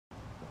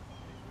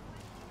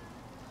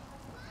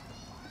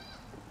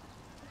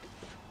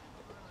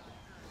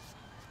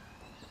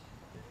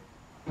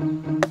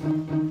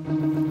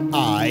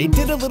I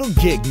did a little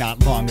gig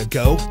not long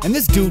ago, and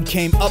this dude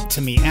came up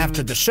to me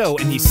after the show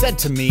and he said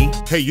to me,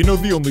 "Hey, you know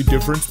the only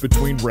difference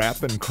between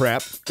rap and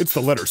crap? It's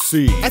the letter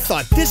C." I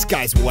thought, this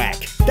guy's whack.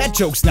 That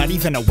joke's not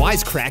even a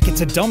wisecrack,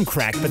 it's a dumb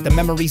crack, but the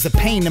memory's a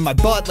pain in my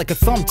butt like a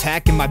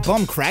thumbtack in my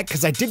bum crack,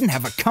 cause I didn't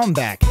have a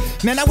comeback.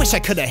 Man, I wish I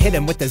could've hit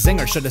him with the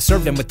zinger, should've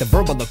served him with the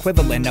verbal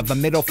equivalent of a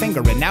middle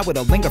finger, and now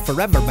it'll linger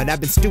forever, but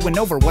I've been stewing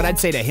over what I'd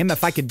say to him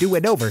if I could do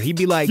it over. He'd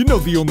be like, "You know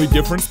the only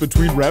difference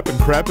between rap and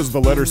crap is the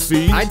letter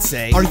C?" I'd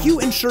say, are you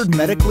insured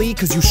medically?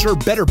 Cause you sure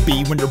better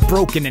be when you're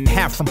broken in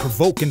half from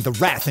provoking the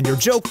wrath, and your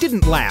joke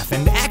didn't laugh.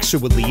 And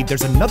actually,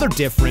 there's another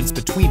difference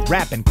between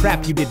rap and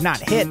crap you did not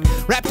hit.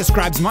 Rap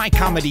describes my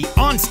comedy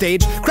on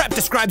stage, crap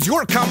describes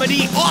your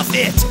comedy off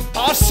it.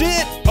 Aw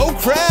shit, oh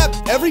crap,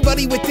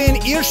 everybody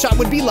within earshot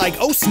would be like,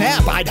 oh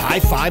snap. I'd high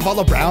five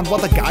all around while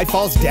the guy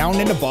falls down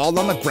in a ball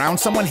on the ground.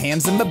 Someone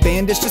hands him a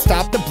bandage to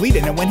stop the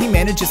bleeding, and when he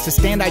manages to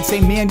stand, I'd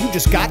say, man, you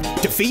just got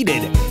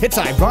defeated. It's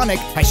ironic,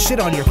 I shit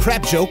on your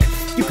crap joke,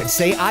 you could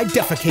say I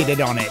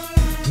defecated on it.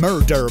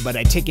 Murder, but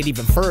I take it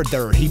even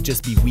further, he'd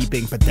just be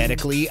weeping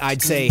pathetically.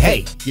 I'd say,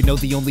 hey, you know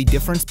the only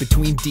difference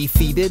between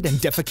defeated and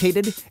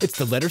defecated? It's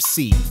the letter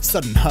C.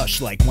 Sudden hush,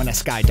 like when a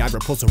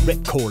skydiver pulls a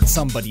ripcord.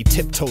 Somebody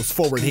tiptoes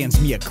forward,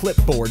 hands me a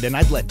clipboard, and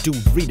I'd let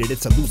dude read it.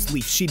 It's a loose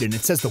leaf sheet and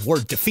it says the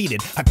word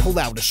defeated. I pull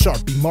out a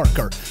Sharpie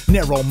marker,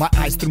 narrow my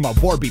eyes through my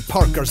Warby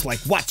Parkers, like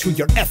watch who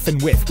you're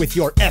effing with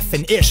your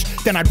effing ish.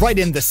 Then I'd write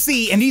in the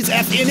C and he's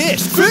effing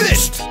ish.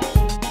 Finished!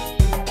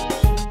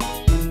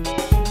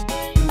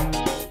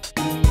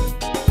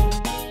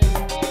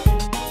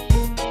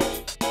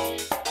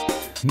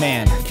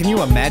 Man, can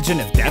you imagine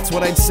if that's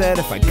what I'd said?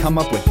 If I'd come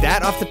up with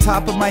that off the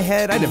top of my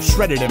head, I'd have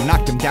shredded him,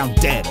 knocked him down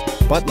dead.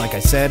 But like I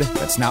said,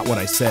 that's not what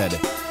I said.